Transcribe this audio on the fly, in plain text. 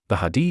The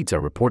Hadids are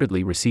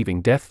reportedly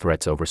receiving death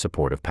threats over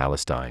support of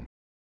Palestine.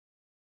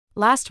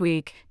 Last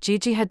week,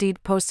 Gigi Hadid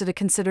posted a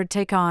considered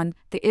take on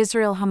the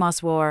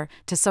Israel-Hamas war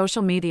to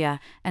social media,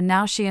 and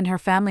now she and her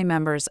family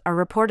members are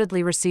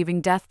reportedly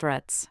receiving death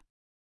threats.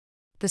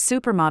 The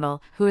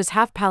supermodel, who is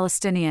half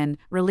Palestinian,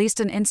 released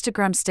an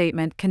Instagram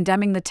statement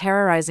condemning the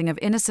terrorizing of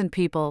innocent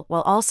people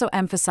while also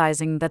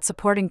emphasizing that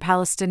supporting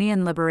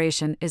Palestinian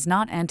liberation is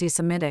not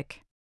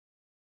anti-Semitic.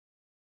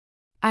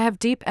 "I have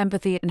deep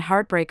empathy and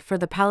heartbreak for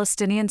the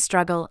Palestinian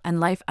struggle and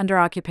life under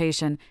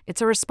occupation.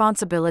 It's a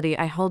responsibility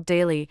I hold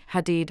daily,"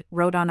 Hadid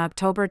wrote on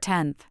October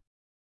 10.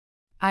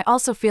 "I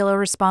also feel a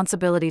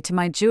responsibility to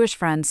my Jewish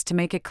friends to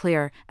make it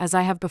clear, as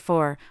I have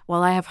before,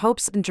 while I have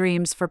hopes and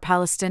dreams for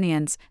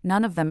Palestinians,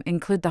 none of them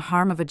include the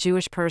harm of a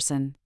Jewish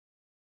person.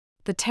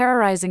 The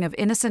terrorizing of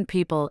innocent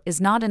people is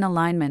not in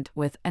alignment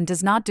with and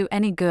does not do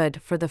any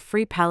good for the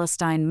Free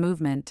Palestine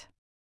movement."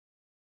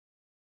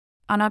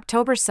 On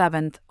October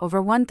 7, over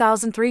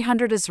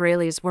 1,300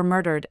 Israelis were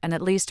murdered and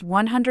at least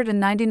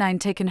 199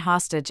 taken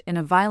hostage in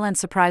a violent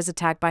surprise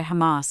attack by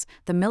Hamas,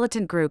 the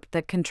militant group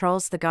that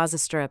controls the Gaza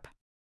Strip.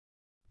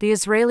 The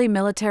Israeli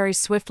military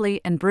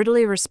swiftly and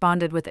brutally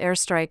responded with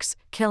airstrikes,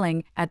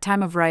 killing, at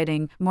time of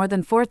writing, more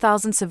than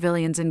 4,000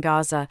 civilians in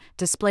Gaza,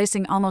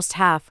 displacing almost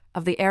half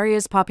of the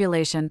area's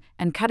population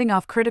and cutting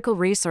off critical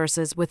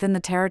resources within the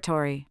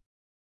territory.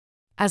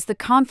 As the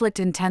conflict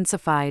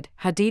intensified,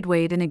 Hadid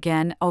weighed in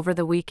again over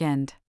the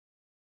weekend.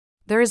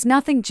 "There is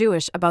nothing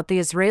Jewish about the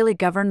Israeli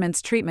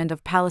government's treatment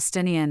of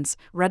Palestinians,"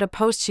 read a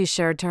post she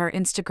shared to her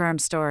Instagram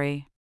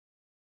story.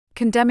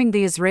 "Condemning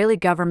the Israeli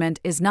government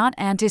is not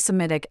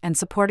anti-Semitic and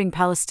supporting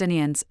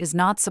Palestinians is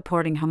not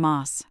supporting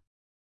Hamas."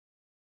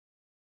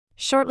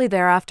 Shortly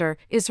thereafter,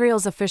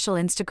 Israel's official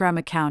Instagram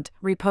account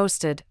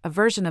reposted a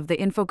version of the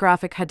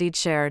infographic Hadid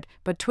shared,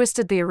 but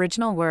twisted the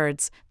original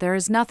words, "There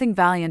is nothing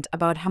valiant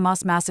about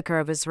Hamas massacre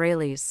of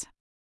Israelis."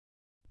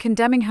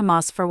 Condemning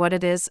Hamas for what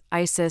it is,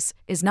 ISIS,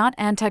 is not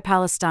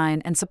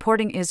anti-Palestine, and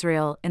supporting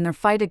Israel in their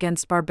fight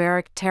against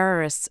barbaric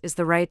terrorists is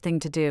the right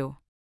thing to do.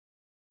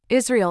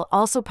 Israel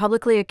also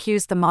publicly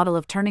accused the model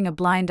of turning a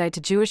blind eye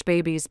to Jewish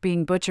babies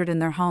being butchered in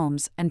their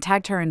homes and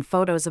tagged her in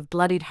photos of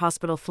bloodied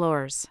hospital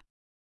floors.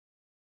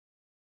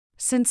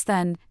 Since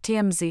then,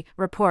 TMZ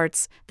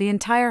reports, the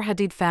entire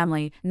Hadid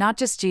family, not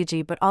just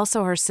Gigi but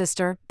also her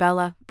sister,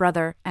 Bella,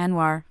 brother,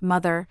 Anwar,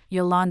 mother,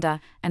 Yolanda,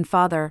 and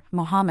father,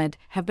 Mohammed,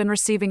 have been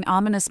receiving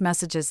ominous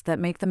messages that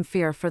make them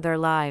fear for their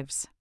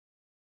lives.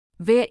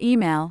 Via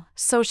email,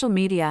 social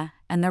media,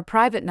 and their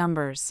private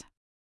numbers.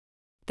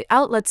 The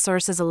outlet's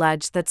sources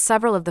allege that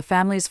several of the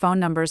family's phone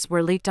numbers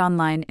were leaked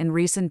online in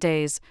recent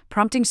days,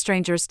 prompting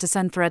strangers to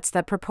send threats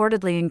that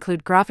purportedly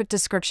include graphic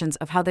descriptions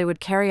of how they would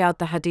carry out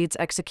the Hadids'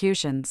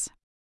 executions.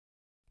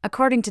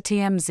 According to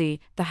TMZ,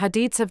 the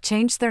Hadids have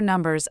changed their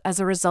numbers as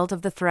a result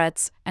of the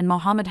threats, and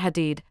Mohammed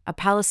Hadid, a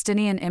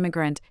Palestinian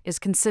immigrant, is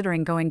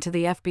considering going to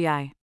the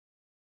FBI.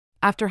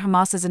 After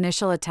Hamas's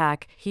initial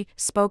attack, he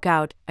spoke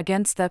out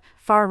against the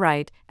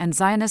far-right and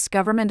Zionist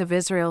government of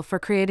Israel for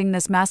creating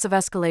this massive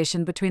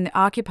escalation between the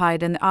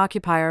occupied and the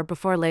occupier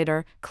before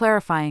later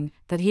clarifying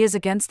that he is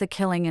against the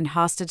killing and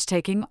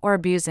hostage-taking or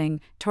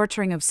abusing,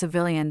 torturing of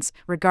civilians,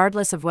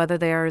 regardless of whether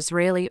they are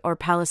Israeli or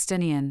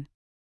Palestinian.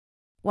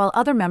 While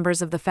other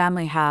members of the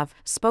family have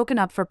spoken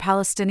up for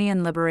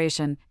Palestinian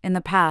liberation in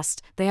the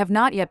past, they have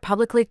not yet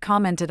publicly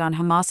commented on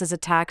Hamas's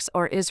attacks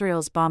or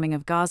Israel's bombing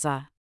of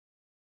Gaza.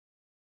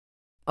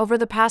 Over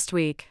the past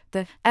week,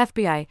 the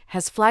FBI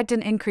has flagged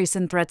an increase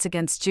in threats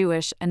against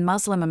Jewish and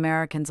Muslim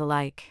Americans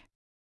alike.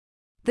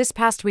 This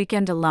past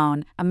weekend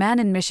alone, a man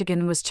in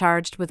Michigan was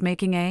charged with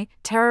making a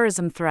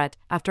terrorism threat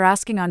after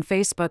asking on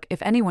Facebook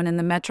if anyone in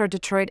the Metro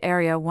Detroit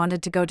area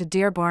wanted to go to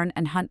Dearborn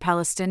and hunt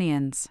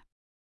Palestinians.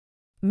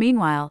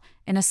 Meanwhile,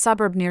 in a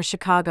suburb near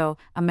Chicago,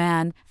 a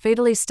man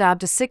fatally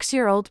stabbed a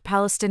 6-year-old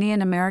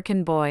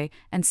Palestinian-American boy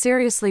and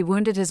seriously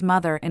wounded his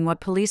mother in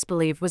what police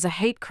believe was a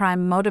hate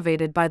crime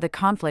motivated by the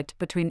conflict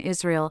between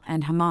Israel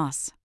and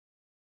Hamas.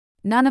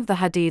 None of the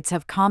Hadids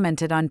have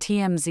commented on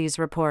TMZ's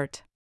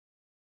report.